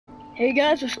Hey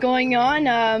guys, what's going on?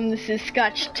 This is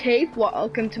Scotch Tape.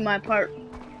 Welcome to my part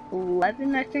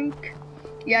 11, I think.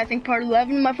 Yeah, I think part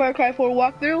 11 of my Far Cry 4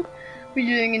 walkthrough. We're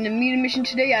doing an immediate mission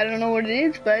today. I don't know what it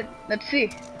is, but let's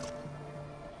see.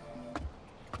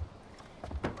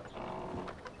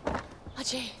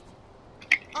 Ajay,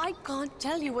 I can't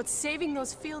tell you what saving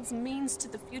those fields means to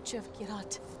the future of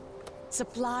Kyrat.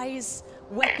 Supplies,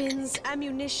 weapons,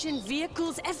 ammunition,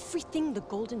 vehicles, everything the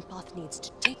Golden Path needs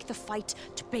to take the fight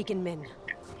to Pagan Min.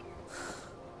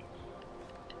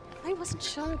 I wasn't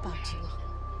sure about you.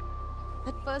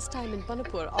 That first time in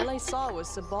Banapur, all I saw was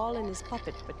Sabal and his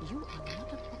puppet, but you are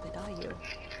not a puppet, are you?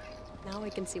 Now I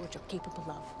can see what you're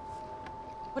capable of.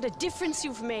 What a difference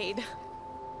you've made!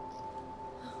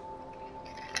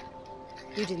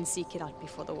 You didn't see Kyrat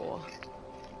before the war.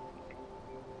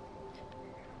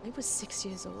 I was 6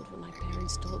 years old when my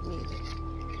parents told me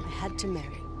that I had to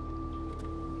marry.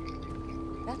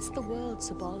 That's the world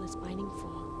Sabal is pining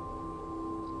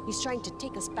for. He's trying to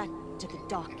take us back to the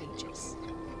Dark Ages.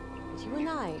 But you and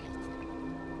I,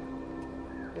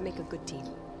 we make a good team.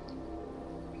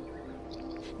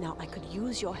 Now, I could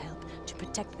use your help to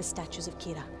protect the statues of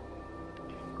Kira.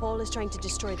 Paul is trying to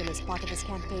destroy them as part of his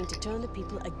campaign to turn the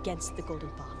people against the Golden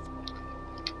Path.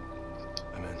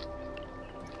 Amen.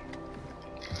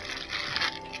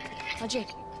 Ajay,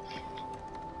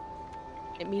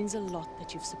 it means a lot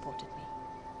that you've supported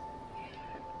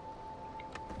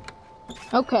me.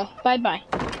 Okay, bye-bye.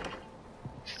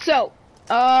 So,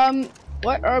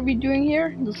 what are we doing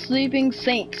here? The Sleeping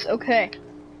Saints, okay.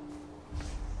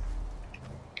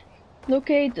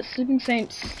 Locate the Sleeping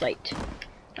Saints site.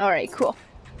 Alright, cool.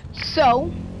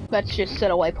 So, let's just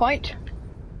set a waypoint.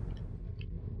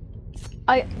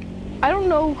 I don't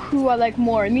know who I like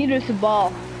more, Amita or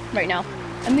Sabal right now.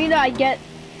 Amita, I get,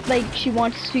 like, she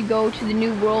wants to go to the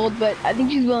new world, but I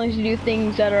think she's willing to do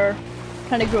things that are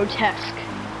kind of grotesque.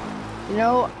 You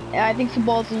know, I think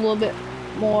Sabal's a little bit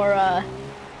more,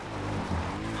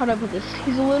 how do I put this?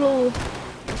 He's a little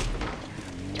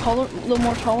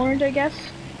more tolerant, I guess.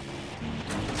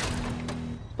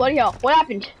 Bloody hell, what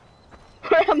happened?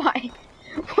 Where am I?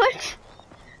 What?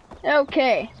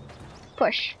 Okay.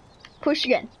 Push. Push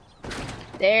again.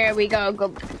 There we go.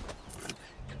 Go.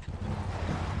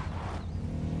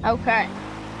 Okay.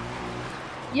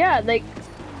 Yeah, like,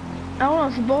 I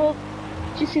don't know, Sabal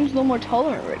just seems a little more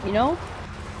tolerant, you know?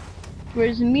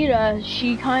 Whereas Amita,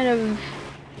 she kind of,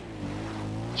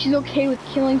 she's okay with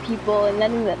killing people and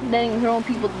letting her own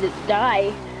people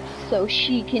die so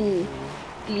she can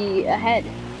be ahead.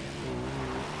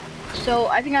 So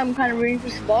I think I'm kind of rooting for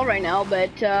Sabal right now, but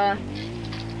I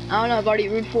don't know, I've already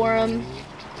rooted for him.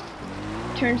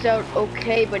 Turns out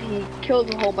okay, but he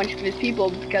killed a whole bunch of his people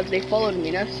because they followed him,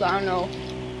 you know, so I don't know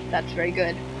if that's very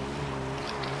good.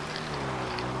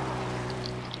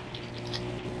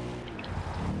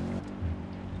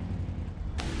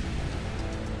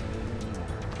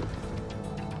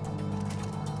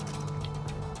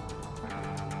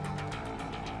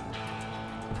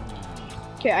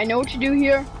 Okay, I know what to do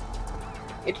here.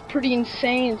 It's pretty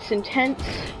insane, it's intense.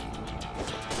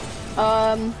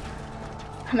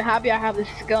 I'm happy I have this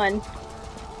gun,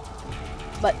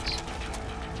 but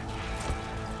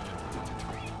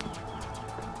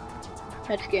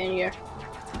let's get in here.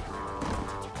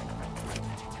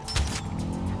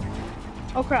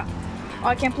 Oh crap. Oh,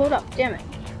 I can't blow it up, damn it.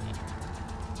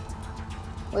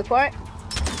 Wait for it.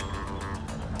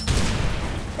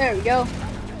 There we go.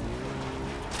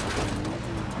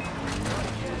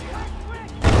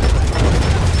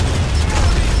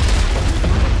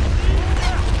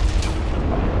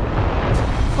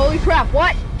 Holy crap,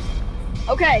 what?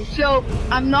 Okay, so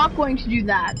I'm not going to do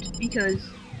that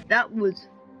because that was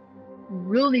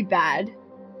really bad.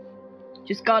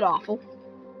 Just got awful.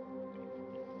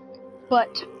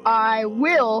 But I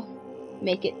will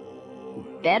make it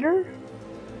better.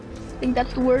 I think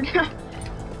that's the word.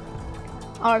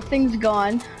 Our thing's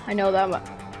gone. I know that much.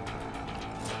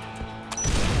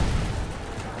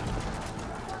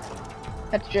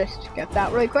 Let's just get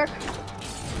that really quick.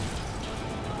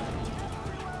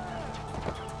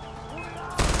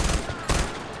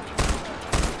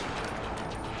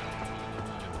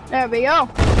 There we go.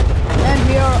 And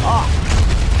we are off.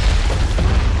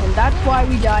 And that's why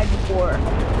we died before.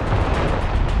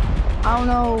 I don't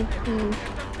know who.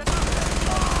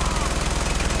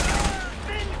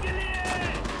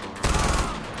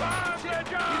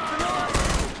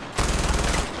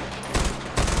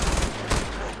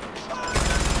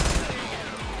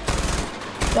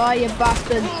 Die, you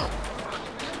bastards.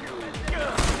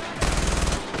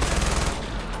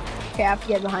 Okay, I have to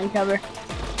get behind cover.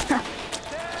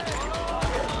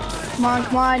 Come on,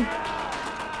 come on.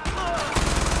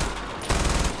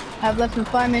 I have less than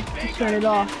 5 minutes to turn it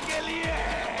off.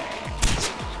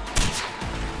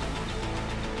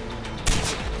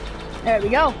 There we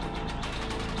go.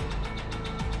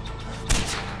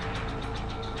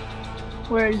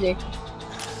 Where is he?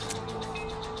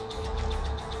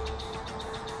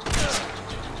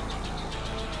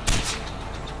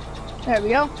 There we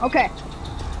go. Okay.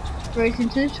 Racing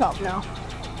to the top now.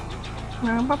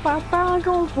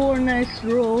 Going for a nice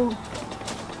stroll.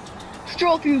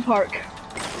 Stroll through the park.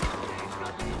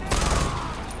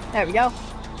 There we go.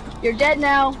 You're dead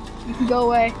now. You can go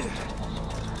away.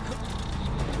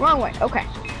 Wrong way. Okay.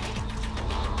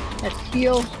 Let's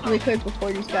heal really quick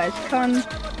before these guys come.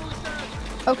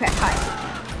 Okay,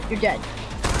 hi. You're dead.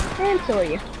 And so are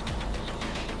you.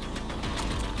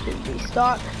 Should be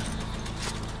stock.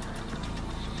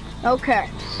 Okay,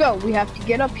 so we have to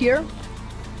get up here.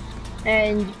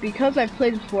 And because I've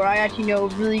played before, I actually know a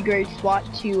really great spot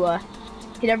to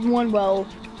hit everyone while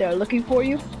they're looking for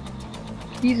you.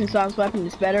 Using Sonic weapon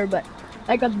is better, but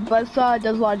I got the buzzsaw. It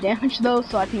does a lot of damage though,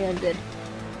 so I think I'm good.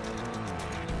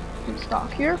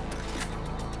 Stock here.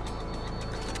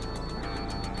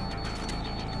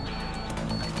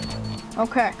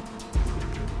 Okay.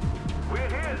 We're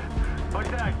here, but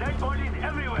there are dead bodies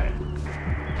everywhere.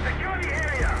 Secure the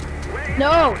area.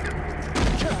 No!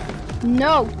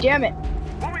 No, damn it.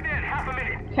 We'll be there in half a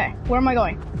minute. Okay, where am I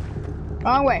going?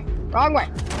 Wrong way. Wrong way.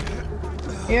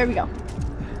 Here we go.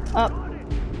 Up.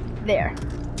 There.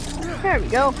 There we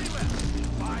go.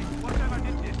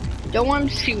 Don't want him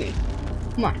to see me.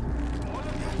 Come on.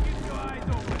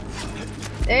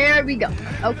 There we go.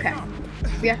 Okay.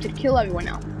 We have to kill everyone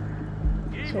now.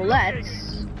 So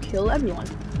let's kill everyone.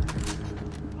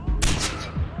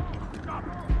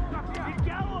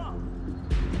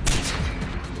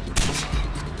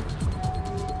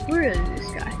 Where is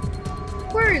this guy?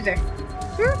 Where is he?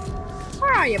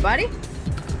 Where are you, buddy?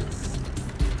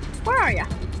 Where are you?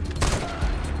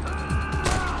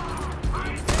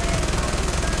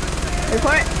 Wait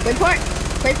for it! Wait for it!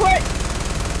 Wait for it!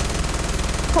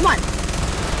 Come on!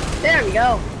 There we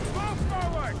go!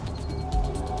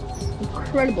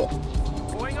 Incredible.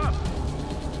 Going up.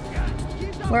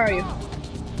 Where are you?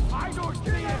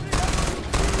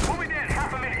 We'll be there in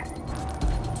half a minute.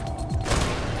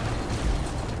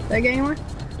 Did I get anyone?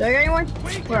 Did I get anyone?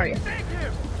 Where are you?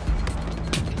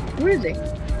 Where is he?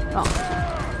 Oh.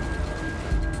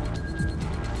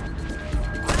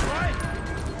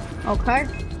 Okay.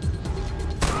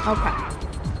 Okay.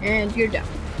 And you're down.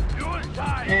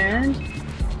 And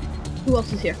who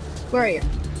else is here? Where are you?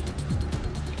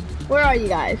 Where are you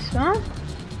guys? Huh?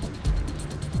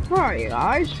 Where are you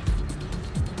guys?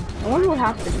 I wonder what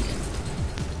happens.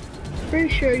 Pretty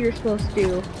sure you're supposed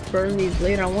to burn these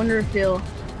later. I wonder if they'll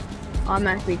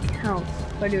automatically count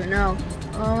if I do it now.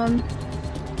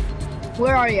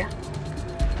 Where are you?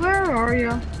 Where are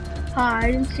you?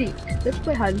 Hide and seek. Let's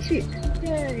play hide and seek.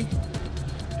 Yay.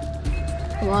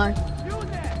 Come on.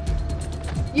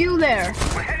 You there.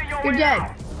 You're dead.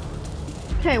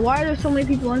 Okay, why are there so many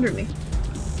people under me?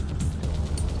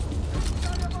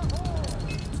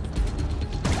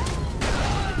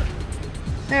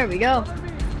 There we go.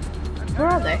 Where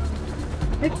are they?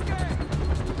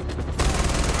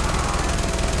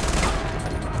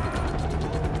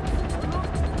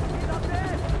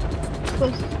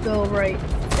 Supposed to go right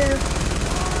there.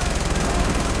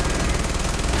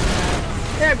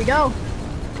 There we go.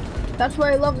 That's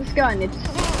why I love this gun. It's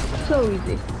so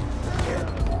easy.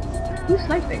 Who's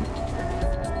sniping?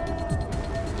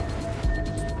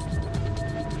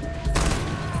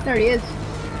 There he is.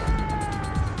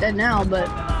 Dead now, but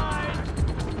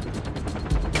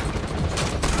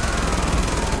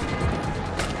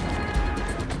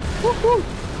woohoo!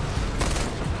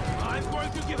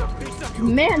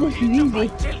 Man, this is easy.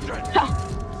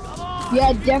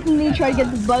 Yeah, definitely try to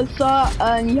get the buzzsaw,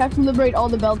 and you have to liberate all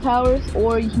the bell towers,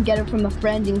 or you can get it from a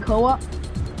friend in co-op.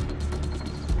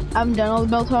 I haven't done all the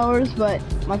bell towers, but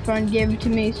my friend gave it to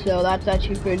me, so that's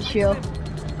actually a good shield.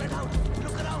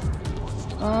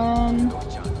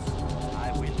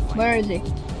 Where is he?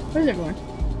 Where's everyone?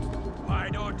 Why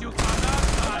don't you come up,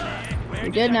 Charlie? Where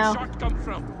You're dead now. shot come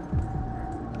from?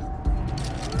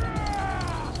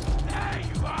 There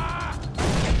you are.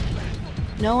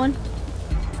 No one?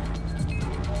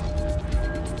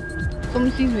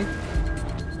 Someone sees me.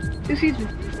 Who sees me?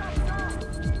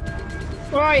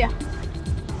 Where are you?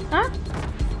 Huh?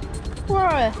 Where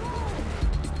are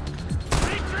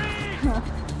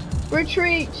you?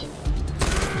 Retreat!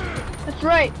 That's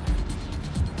right.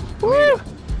 Woo!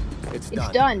 It's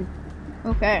done.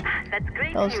 Okay. That's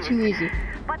great That was news. too easy.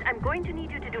 But I'm going to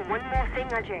need you to do one more thing,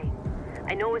 Ajay.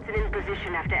 I know it's an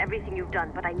imposition after everything you've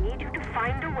done, but I need you to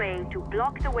find a way to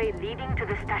block the way leading to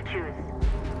the statues.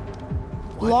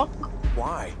 Block?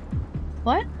 Why?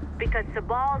 What? Because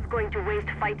Sabal's going to waste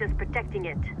fighters protecting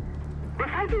it. We're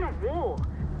fighting a war.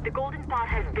 The Golden Path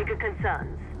has bigger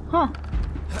concerns. Huh.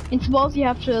 In Sabal's you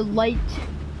have to light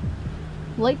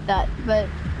that, but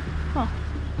huh.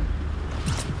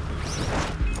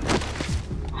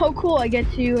 Oh cool, I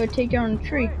get to take down a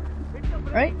tree.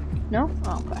 Right? No?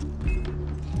 Oh, okay.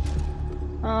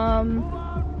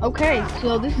 Okay,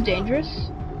 so this is dangerous.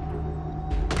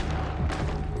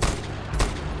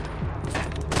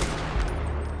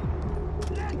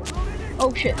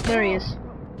 Oh shit, there he is.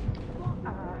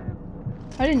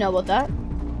 I didn't know about that.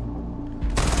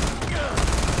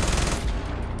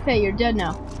 Hey, you're dead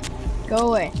now. Go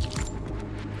away.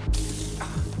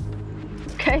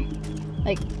 Okay?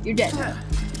 Like, you're dead.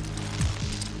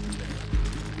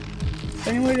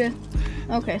 Anywhere to...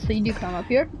 Okay, so you do come up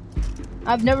here.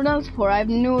 I've never done this before. I have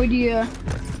no idea.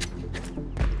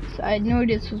 So I had no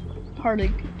idea this was part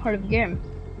of the game.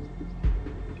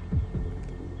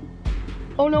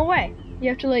 Oh, no way. You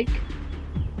have to, like,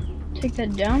 take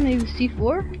that down, maybe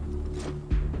C4?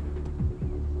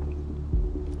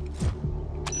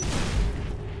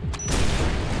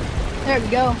 There we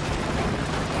go.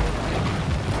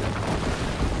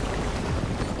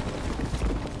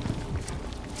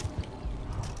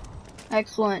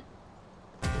 Excellent.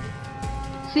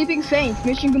 Sleeping Saints,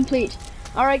 mission complete.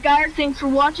 Alright guys, thanks for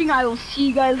watching. I will see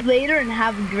you guys later and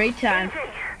have a great time.